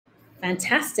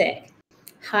Fantastic.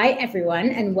 Hi, everyone,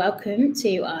 and welcome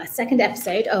to our second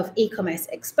episode of E-commerce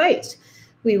Exposed.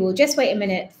 We will just wait a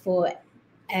minute for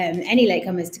any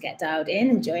latecomers to get dialed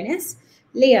in and join us.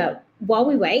 Lea, while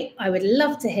we wait, I would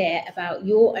love to hear about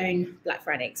your own Black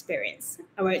Friday experience.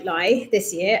 I won't lie,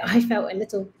 this year I felt a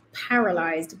little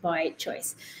paralyzed by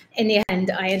choice. In the end,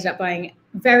 I ended up buying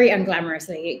very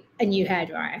unglamorously a new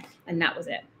hairdryer, and that was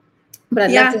it. But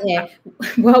I'd love to hear,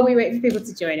 while we wait for people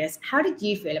to join us, how did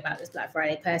you feel about this Black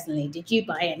Friday personally? Did you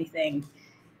buy anything?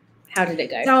 How did it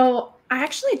go? So I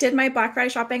actually did my Black Friday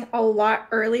shopping a lot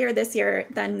earlier this year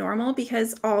than normal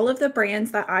because all of the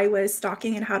brands that I was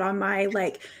stalking and had on my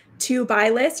to buy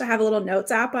list, I have a little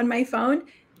notes app on my phone.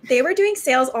 They were doing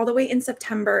sales all the way in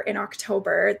September and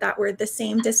October that were the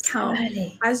same discount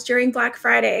as during Black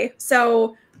Friday.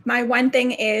 So my one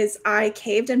thing is I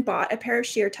caved and bought a pair of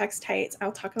sheer text tights.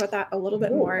 I'll talk about that a little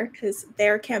bit more because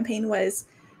their campaign was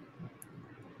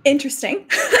interesting.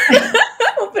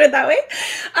 We'll put it that way.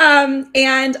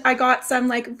 And I got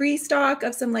some restock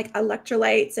of some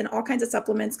electrolytes and all kinds of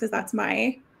supplements because that's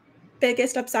my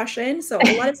biggest obsession. So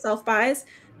a lot of self-buys.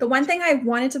 The one thing I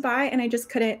wanted to buy and I just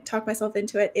couldn't talk myself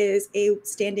into it is a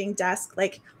standing desk,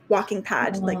 walking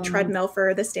pad, treadmill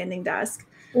for the standing desk.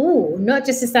 Oh, not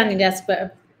just a standing desk, but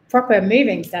a proper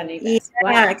moving standing desk.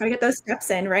 Yeah, I gotta get those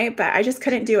steps in, right? But I just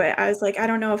couldn't do it. I was like, I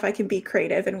don't know if I can be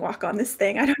creative and walk on this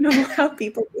thing. I don't know how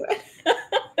people do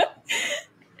it.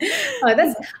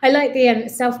 I like the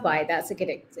self-buy. That's a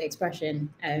good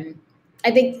expression. I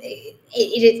think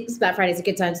Black Friday is a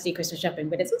good time to do Christmas shopping,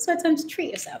 but it's also a time to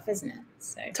treat yourself, isn't it?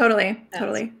 So totally.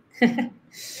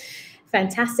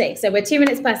 Fantastic. So we're 2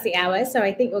 minutes past the hour, so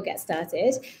I think we'll get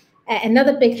started.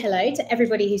 Another big hello to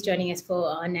everybody who's joining us for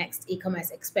our next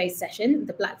e-commerce exposed session,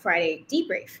 the Black Friday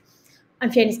debrief.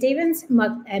 I'm Fiona Stevens,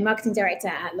 Marketing Director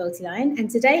at LoyaltyLion, and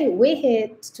today we're here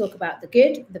to talk about the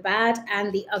good, the bad,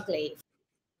 and the ugly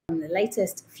from the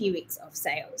latest few weeks of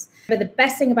sales. But the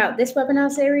best thing about this webinar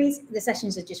series, the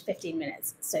sessions are just 15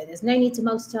 minutes, so there's no need to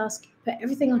multitask, put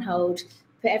everything on hold,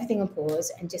 put everything on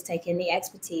pause, and just take in the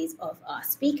expertise of our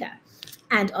speaker.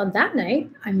 And on that note,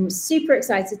 I'm super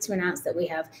excited to announce that we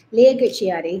have Lea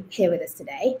Gucciardi here with us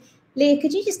today. Lea,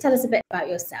 could you just tell us a bit about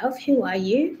yourself? Who are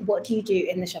you? What do you do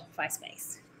in the Shopify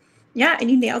space? Yeah, and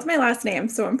you nailed my last name.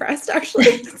 So impressed, actually.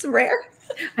 It's rare.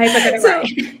 I hope I got it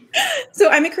right. So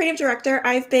I'm a creative director.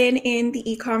 I've been in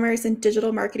the e-commerce and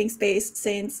digital marketing space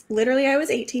since literally I was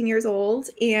 18 years old,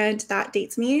 and that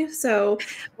dates me. So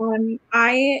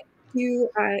I do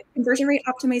conversion rate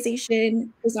optimization,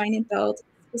 design and build,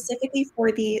 specifically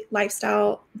for the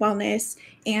lifestyle, wellness,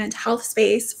 and health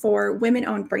space for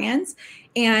women-owned brands.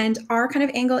 And our kind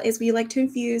of angle is we like to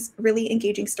infuse really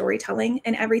engaging storytelling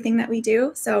in everything that we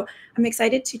do. So I'm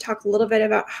excited to talk a little bit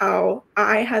about how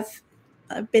I have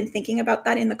been thinking about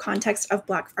that in the context of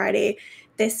Black Friday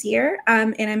this year.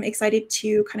 And I'm excited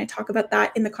to kind of talk about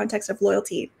that in the context of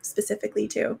loyalty specifically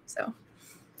too. So.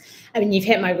 I mean, you've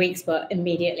hit my weak spot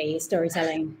immediately.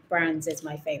 Storytelling brands is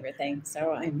my favorite thing.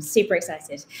 So I'm super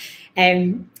excited.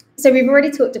 So we've already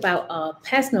talked about our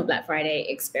personal Black Friday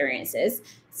experiences.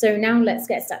 So now let's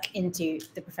get stuck into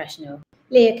the professional.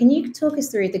 Lea, can you talk us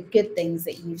through the good things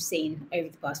that you've seen over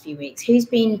the past few weeks? Who's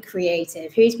been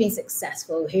creative? Who's been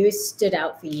successful? Who has stood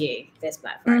out for you this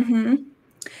Black Friday?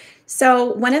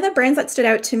 So one of the brands that stood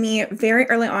out to me very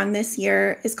early on this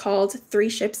year is called 3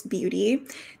 Ships Beauty.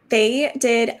 They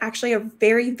did actually a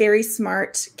very, very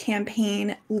smart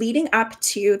campaign leading up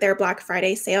to their Black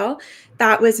Friday sale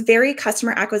that was very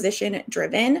customer acquisition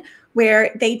driven,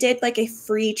 where they did a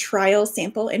free trial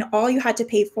sample and all you had to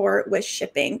pay for was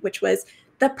shipping, which was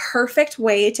the perfect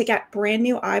way to get brand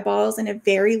new eyeballs in a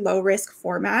very low risk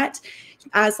format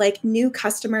as new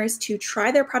customers to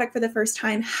try their product for the first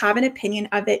time, have an opinion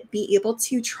of it, be able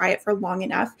to try it for long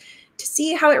enough to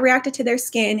see how it reacted to their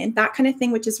skin and that kind of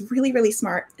thing, which is really, really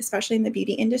smart, especially in the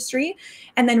beauty industry.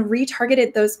 And then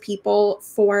retargeted those people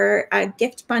for a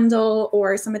gift bundle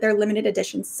or some of their limited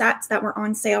edition sets that were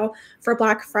on sale for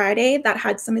Black Friday that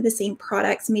had some of the same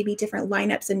products, maybe different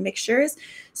lineups and mixtures.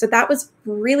 So that was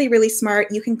really, really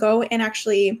smart. You can go and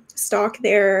actually stalk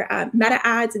their meta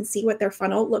ads and see what their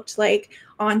funnel looked like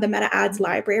on the meta ads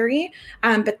library.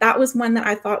 But that was one that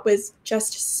I thought was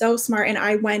just so smart. And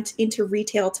I went into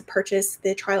retail to purchase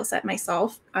the trial set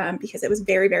myself because it was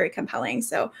very, very compelling.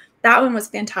 So that one was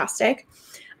fantastic.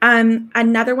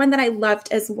 Another one that I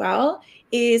loved as well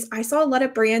is I saw a lot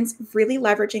of brands really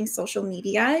leveraging social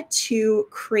media to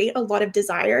create a lot of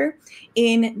desire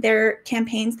in their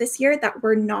campaigns this year that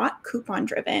were not coupon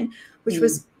driven, which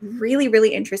was really,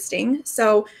 really interesting.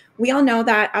 So we all know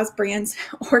that as brands,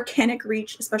 organic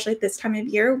reach, especially at this time of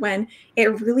year when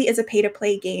it really is a pay to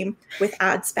play game with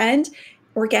ad spend,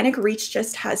 organic reach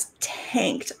just has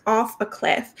tanked off a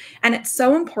cliff. And it's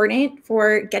so important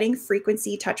for getting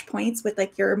frequency touch points with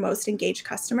like your most engaged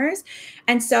customers.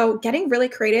 And so getting really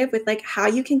creative with like how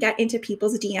you can get into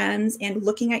people's DMs and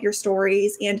looking at your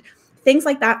stories and things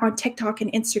like that on TikTok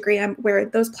and Instagram, where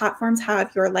those platforms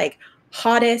have your like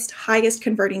hottest, highest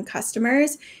converting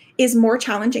customers, is more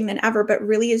challenging than ever, but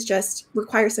really is just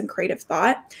requires some creative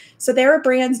thought. So there are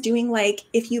brands doing like,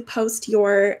 if you post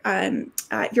your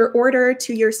order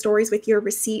to your stories with your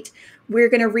receipt, we're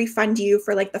going to refund you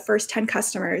for like the first 10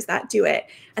 customers that do it.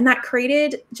 And that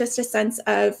created just a sense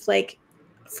of like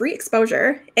free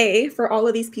exposure, for all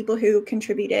of these people who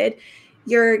contributed.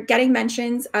 You're getting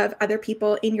mentions of other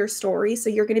people in your story, so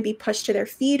you're going to be pushed to their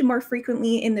feed more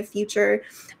frequently in the future.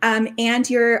 And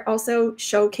you're also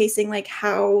showcasing like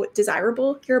how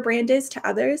desirable your brand is to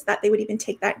others, that they would even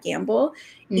take that gamble,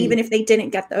 even if they didn't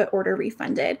get the order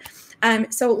refunded.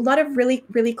 So a lot of really,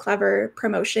 really clever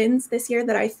promotions this year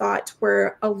that I thought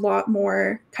were a lot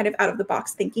more kind of out of the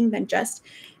box thinking than just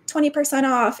 20%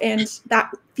 off. And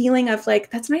that feeling of like,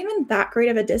 that's not even that great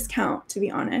of a discount, to be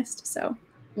honest. So.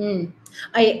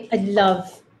 I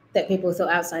love that people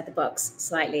thought outside the box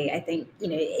slightly. I think,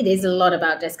 it is a lot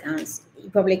about discounts. You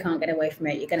probably can't get away from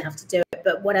it. You're going to have to do it.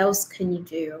 But what else can you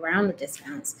do around the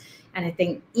discounts? And I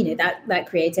think, that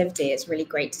creativity is really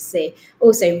great to see.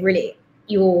 Also, really,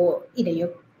 you're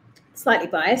slightly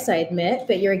biased, I admit,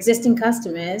 but your existing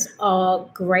customers are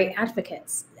great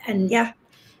advocates. And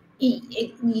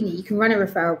you can run a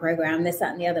referral program, this,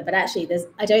 that, and the other. But actually,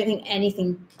 I don't think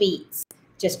anything beats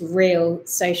just real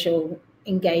social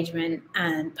engagement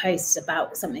and posts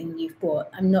about something you've bought.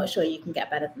 I'm not sure you can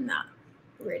get better than that,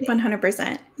 really.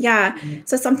 100%. Yeah.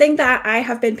 So something that I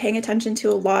have been paying attention to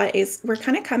a lot is we're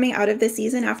kind of coming out of this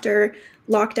season after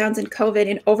lockdowns and COVID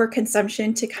and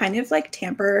overconsumption to kind of like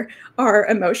tamper our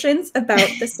emotions about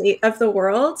the state of the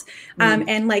world,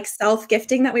 and like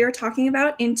self-gifting that we were talking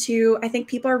about into, I think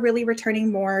people are really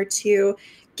returning more to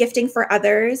gifting for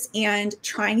others and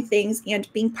trying things,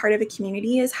 and being part of a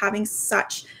community is having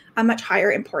such a much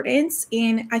higher importance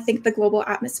in, I think, the global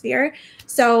atmosphere.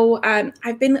 So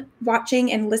I've been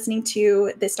watching and listening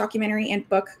to this documentary and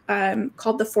book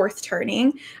called The Fourth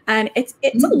Turning. And it's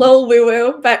a little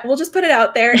woo-woo, but we'll just put it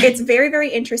out there. It's very, very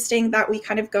interesting that we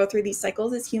kind of go through these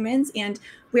cycles as humans. And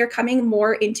we are coming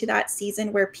more into that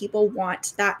season where people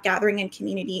want that gathering and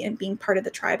community and being part of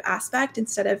the tribe aspect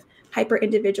instead of hyper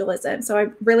individualism. So I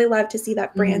really love to see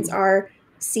that brands are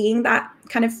seeing that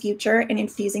kind of future and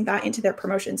infusing that into their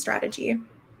promotion strategy.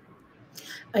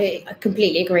 I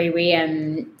completely agree.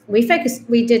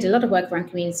 We did a lot of work around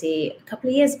community a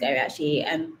couple of years ago, actually,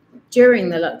 during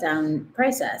the lockdown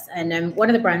process. And one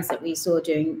of the brands that we saw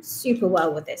doing super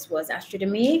well with this was Arq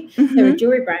Design Studio. They're a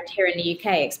jewelry brand here in the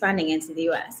UK, expanding into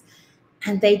the US.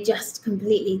 And they just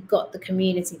completely got the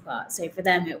community part. So for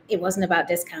them, it wasn't about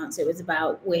discounts. It was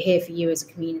about, we're here for you as a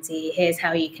community. Here's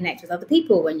how you connect with other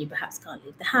people when you perhaps can't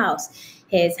leave the house.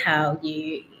 Here's how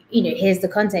here's the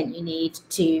content you need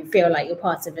to feel like you're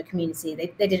part of a community.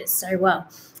 They did it so well.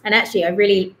 And actually,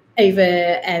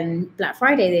 over Black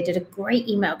Friday, they did a great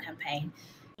email campaign.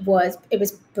 It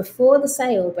was before the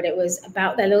sale, but it was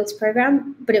about their loyalty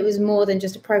program. But it was more than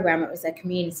just a program. It was their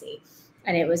community.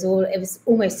 And it was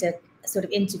almost a sort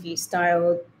of interview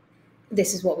style.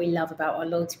 This is what we love about our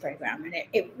loyalty program, and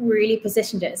it really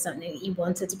positioned it as something that you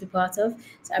wanted to be part of.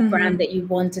 So a brand that you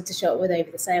wanted to shop with over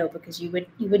the sale, because you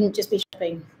wouldn't just be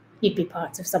shopping, you'd be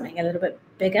part of something a little bit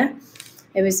bigger.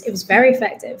 It was very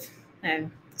effective.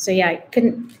 So yeah, I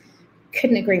couldn't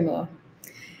agree more.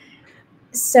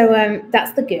 So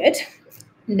that's the good.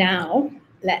 Now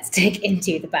let's dig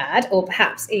into the bad, or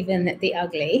perhaps even the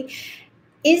ugly.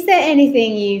 Is there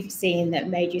anything you've seen that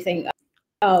made you think,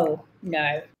 oh, no,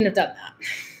 I couldn't have done that?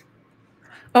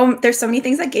 Oh, there's so many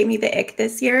things that gave me the ick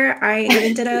this year. I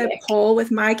even did a poll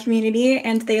with my community,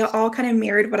 and they all kind of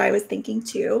mirrored what I was thinking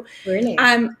too. Really?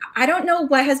 I don't know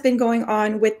what has been going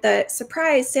on with the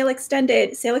surprise sale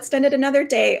extended another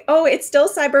day. Oh, it's still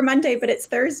Cyber Monday, but it's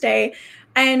Thursday.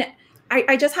 And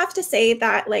I just have to say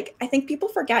that, like, I think people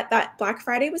forget that Black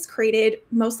Friday was created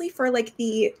mostly for like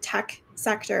the tech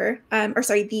sector,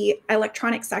 the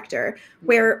electronic sector,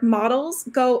 where models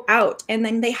go out and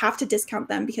then they have to discount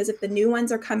them, because if the new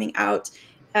ones are coming out,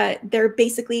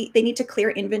 they need to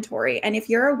clear inventory. And if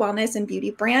you're a wellness and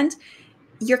beauty brand,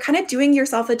 you're kind of doing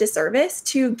yourself a disservice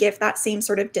to give that same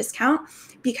sort of discount,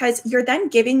 because you're then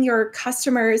giving your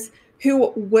customers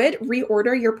who would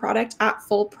reorder your product at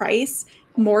full price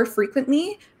more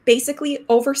frequently, basically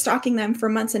overstocking them for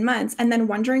months and months, and then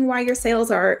wondering why your sales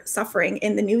are suffering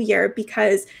in the new year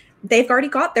because they've already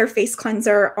got their face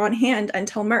cleanser on hand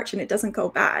until March and it doesn't go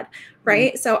bad,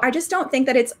 right? So I just don't think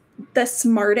that it's the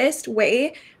smartest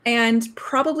way, and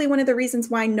probably one of the reasons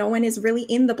why no one is really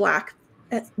in the Black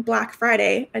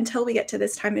Friday until we get to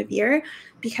this time of year,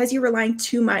 because you're relying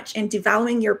too much and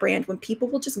devaluing your brand when people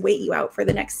will just wait you out for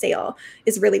the next sale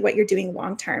is really what you're doing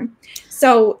long term.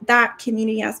 So that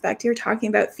community aspect you're talking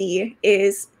about, Fee,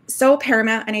 is so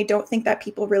paramount, and I don't think that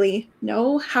people really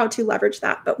know how to leverage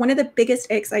that. But one of the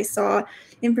biggest icks I saw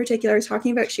in particular,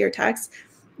 talking about SheerText,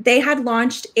 they had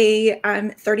launched a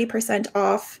 30%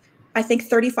 off, I think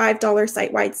 $35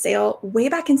 site-wide sale way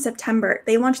back in September.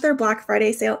 They launched their Black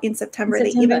Friday sale in September.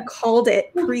 They even called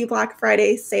it pre-Black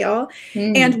Friday sale.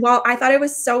 And while I thought it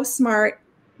was so smart,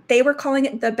 they were calling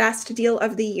it the best deal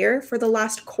of the year for the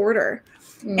last quarter.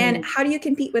 And how do you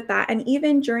compete with that? And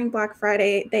even during Black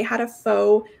Friday, they had a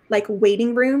faux like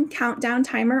waiting room countdown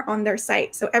timer on their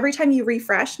site. So every time you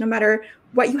refresh, no matter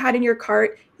what you had in your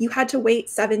cart, you had to wait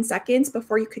 7 seconds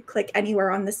before you could click anywhere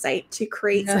on the site to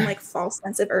create some like false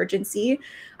sense of urgency.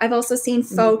 I've also seen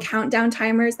faux countdown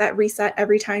timers that reset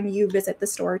every time you visit the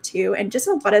store too. And just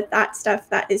a lot of that stuff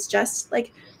that is just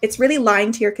like, it's really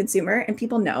lying to your consumer, and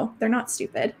people know they're not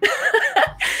stupid.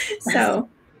 So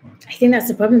I think that's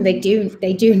the problem. They do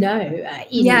know.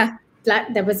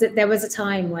 There was a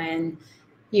time when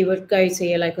you would go to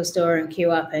your local store and queue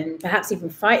up and perhaps even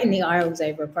fight in the aisles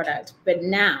over a product. But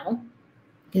now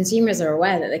consumers are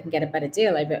aware that they can get a better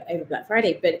deal over Black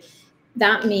Friday. But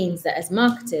that means that as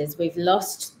marketers, we've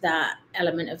lost that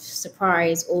element of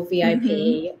surprise or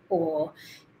VIP or,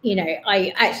 you know,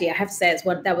 I have to say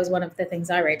that was one of the things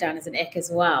I wrote down as an ick as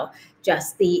well.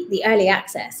 Just the early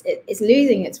access, it's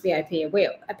losing its VIP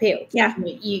appeal. Yeah.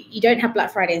 You don't have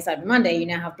Black Friday and Cyber Monday. You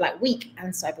now have Black Week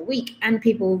and Cyber Week, and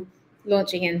people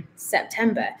launching in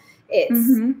September.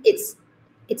 It's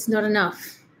not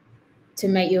enough to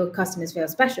make your customers feel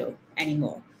special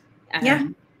anymore.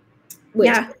 So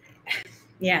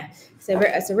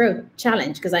it's a real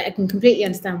challenge, because I can completely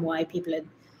understand why people are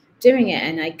doing it,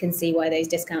 and I can see why those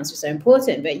discounts are so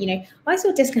important. But, you know, I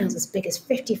saw discounts as big as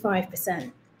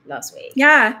 55% last week.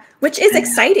 Yeah, which is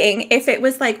exciting if it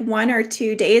was like 1 or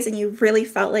 2 days and you really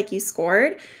felt like you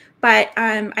scored. But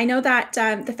I know that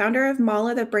the founder of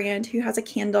Mala, the brand, who has a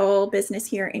candle business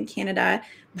here in Canada,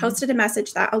 posted a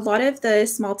message that a lot of the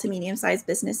small to medium-sized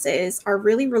businesses are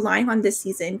really relying on this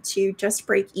season to just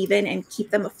break even and keep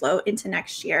them afloat into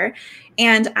next year.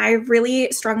 And I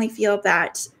really strongly feel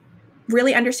that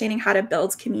really understanding how to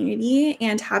build community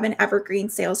and have an evergreen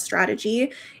sales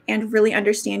strategy and really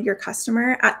understand your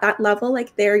customer at that level,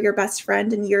 like they're your best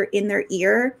friend and you're in their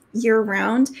ear year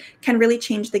round, can really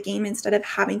change the game, instead of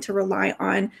having to rely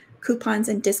on coupons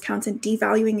and discounts and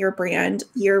devaluing your brand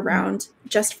year round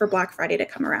just for Black Friday to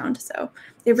come around. So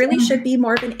it really should be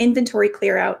more of an inventory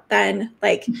clear out than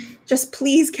like, just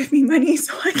please give me money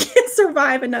so I can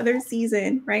survive another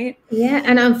season, right? Yeah,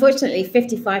 and unfortunately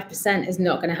 55% is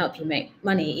not going to help you make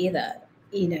money either.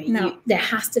 You know, there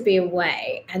has to be a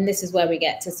way, and this is where we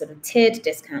get to sort of tiered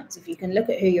discounts. If you can look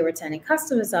at who your returning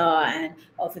customers are and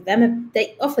offer them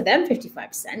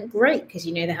 55%, great, because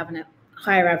you know they're having a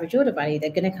higher average order value, they're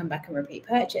going to come back and repeat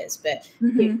purchase. But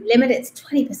if you limit it to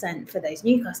 20% for those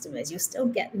new customers, you'll still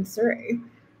get them through.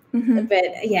 But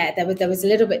yeah, there was a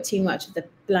little bit too much of the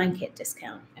blanket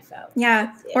discount, I felt.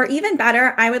 Yeah. Or even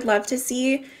better, I would love to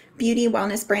see beauty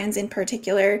wellness brands in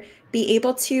particular be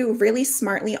able to really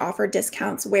smartly offer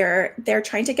discounts where they're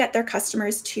trying to get their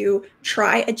customers to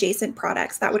try adjacent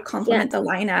products that would complement the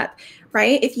lineup,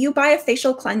 right? If you buy a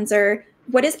facial cleanser,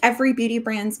 what is every beauty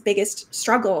brand's biggest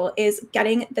struggle is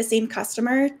getting the same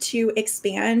customer to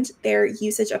expand their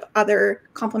usage of other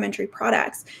complementary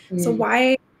products. So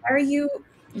why are you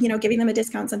giving them a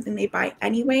discount, something they buy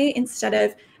anyway, instead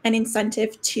of an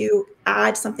incentive to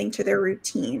add something to their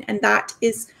routine? And that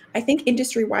is, I think,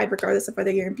 industry-wide, regardless of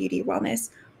whether you're in beauty wellness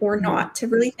or not, to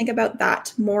really think about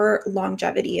that more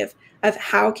longevity of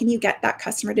how can you get that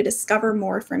customer to discover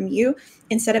more from you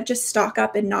instead of just stock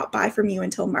up and not buy from you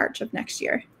until March of next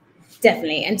year.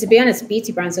 Definitely. And to be honest,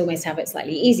 beauty brands almost have it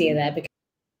slightly easier there,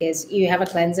 because you have a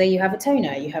cleanser, you have a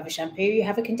toner, you have a shampoo, you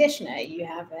have a conditioner, you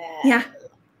have a...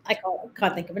 I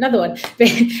can't think of another one,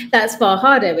 but that's far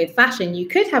harder. With fashion, you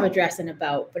could have a dress and a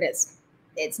belt, but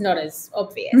it's not as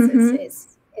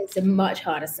obvious. It's a much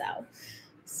harder sell.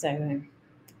 So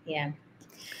yeah,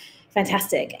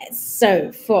 fantastic.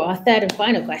 So for our third and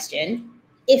final question,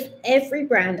 If every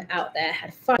brand out there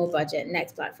had more budget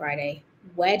next Black Friday,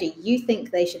 where do you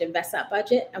think they should invest that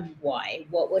budget and why?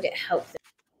 What would it help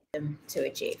them to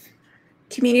achieve?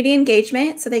 Community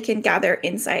engagement so they can gather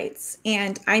insights.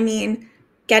 And I mean,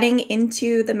 getting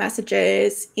into the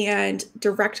messages and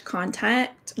direct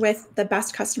contact with the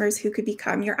best customers who could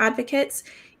become your advocates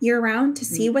year round to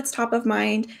see what's top of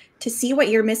mind, to see what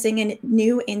you're missing and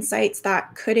new insights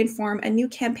that could inform a new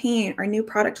campaign or new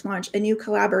product launch, a new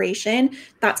collaboration.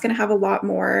 That's going to have a lot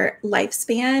more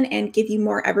lifespan and give you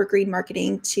more evergreen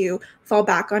marketing to fall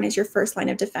back on as your first line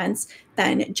of defense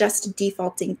than just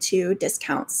defaulting to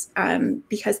discounts,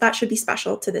 because that should be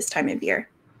special to this time of year.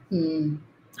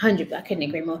 100%, I couldn't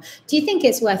agree more. Do you think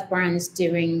it's worth brands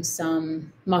doing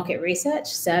some market research,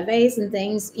 surveys and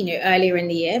things, earlier in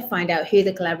the year, find out who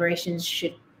the collaborations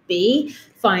should be,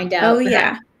 find out,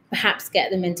 perhaps get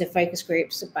them into focus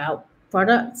groups about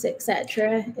products,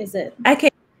 etc.? Is it? Okay.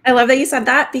 I love that you said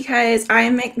that, because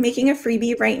I'm making a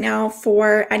freebie right now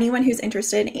for anyone who's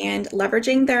interested in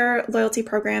leveraging their loyalty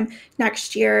program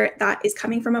next year that is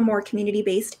coming from a more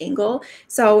community-based angle.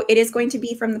 So it is going to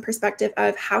be from the perspective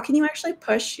of how can you actually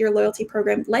push your loyalty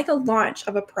program like a launch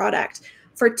of a product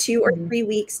for 2 or 3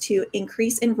 weeks to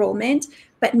increase enrollment,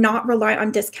 but not rely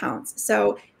on discounts.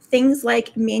 So things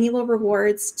like manual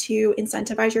rewards to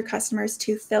incentivize your customers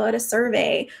to fill out a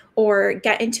survey or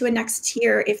get into a next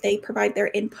tier if they provide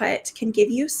their input can give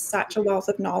you such a wealth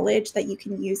of knowledge that you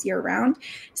can use year round.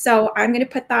 So I'm going to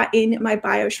put that in my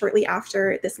bio shortly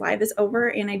after this live is over.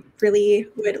 And I really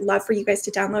would love for you guys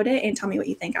to download it and tell me what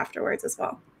you think afterwards as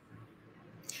well.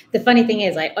 The funny thing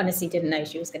is, I honestly didn't know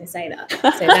she was going to say that.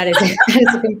 So that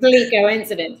is a complete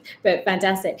coincidence, but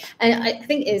fantastic. And I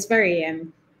think it's very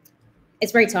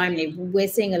timely. We're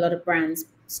seeing a lot of brands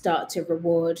start to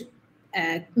reward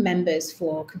members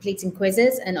for completing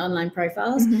quizzes and online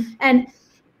profiles. And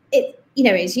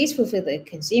it's useful for the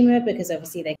consumer because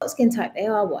obviously they what skin type they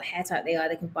are, what hair type they are,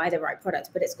 they can buy the right products.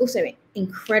 But it's also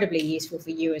incredibly useful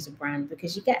for you as a brand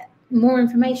because you get more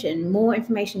information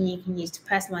you can use to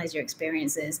personalize your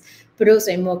experiences, but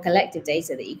also more collective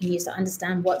data that you can use to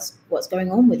understand what's going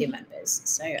on with your members.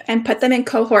 So and put them in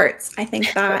cohorts. I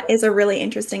think that is a really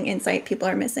interesting insight people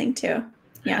are missing too.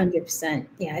 Yeah, 100%.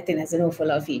 Yeah, I think there's an awful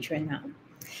lot of future in that.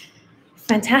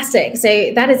 Fantastic.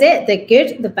 So that is it, the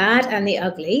good, the bad, and the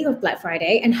ugly of Black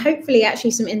Friday, and hopefully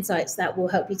actually some insights that will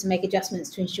help you to make adjustments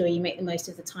to ensure you make the most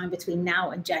of the time between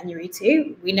now and January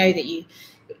 2. We know that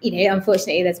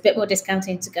unfortunately, there's a bit more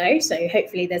discounting to go. So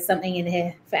hopefully there's something in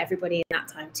here for everybody in that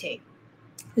time too.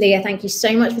 Lea, thank you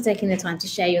so much for taking the time to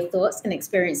share your thoughts and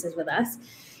experiences with us.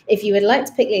 If you would like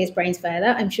to pick Lea's brains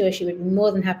further, I'm sure she would be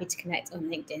more than happy to connect on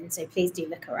LinkedIn. So please do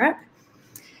look her up.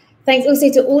 Thanks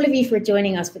also to all of you for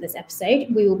joining us for this episode.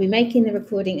 We will be making the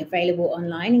recording available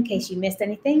online in case you missed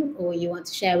anything or you want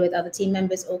to share with other team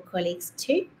members or colleagues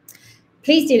too.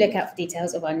 Please do look out for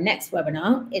details of our next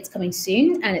webinar. It's coming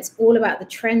soon, and it's all about the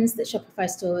trends that Shopify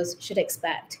stores should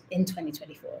expect in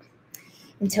 2024.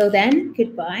 Until then,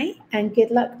 goodbye and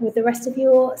good luck with the rest of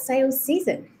your sales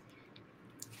season.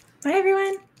 Bye,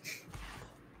 everyone.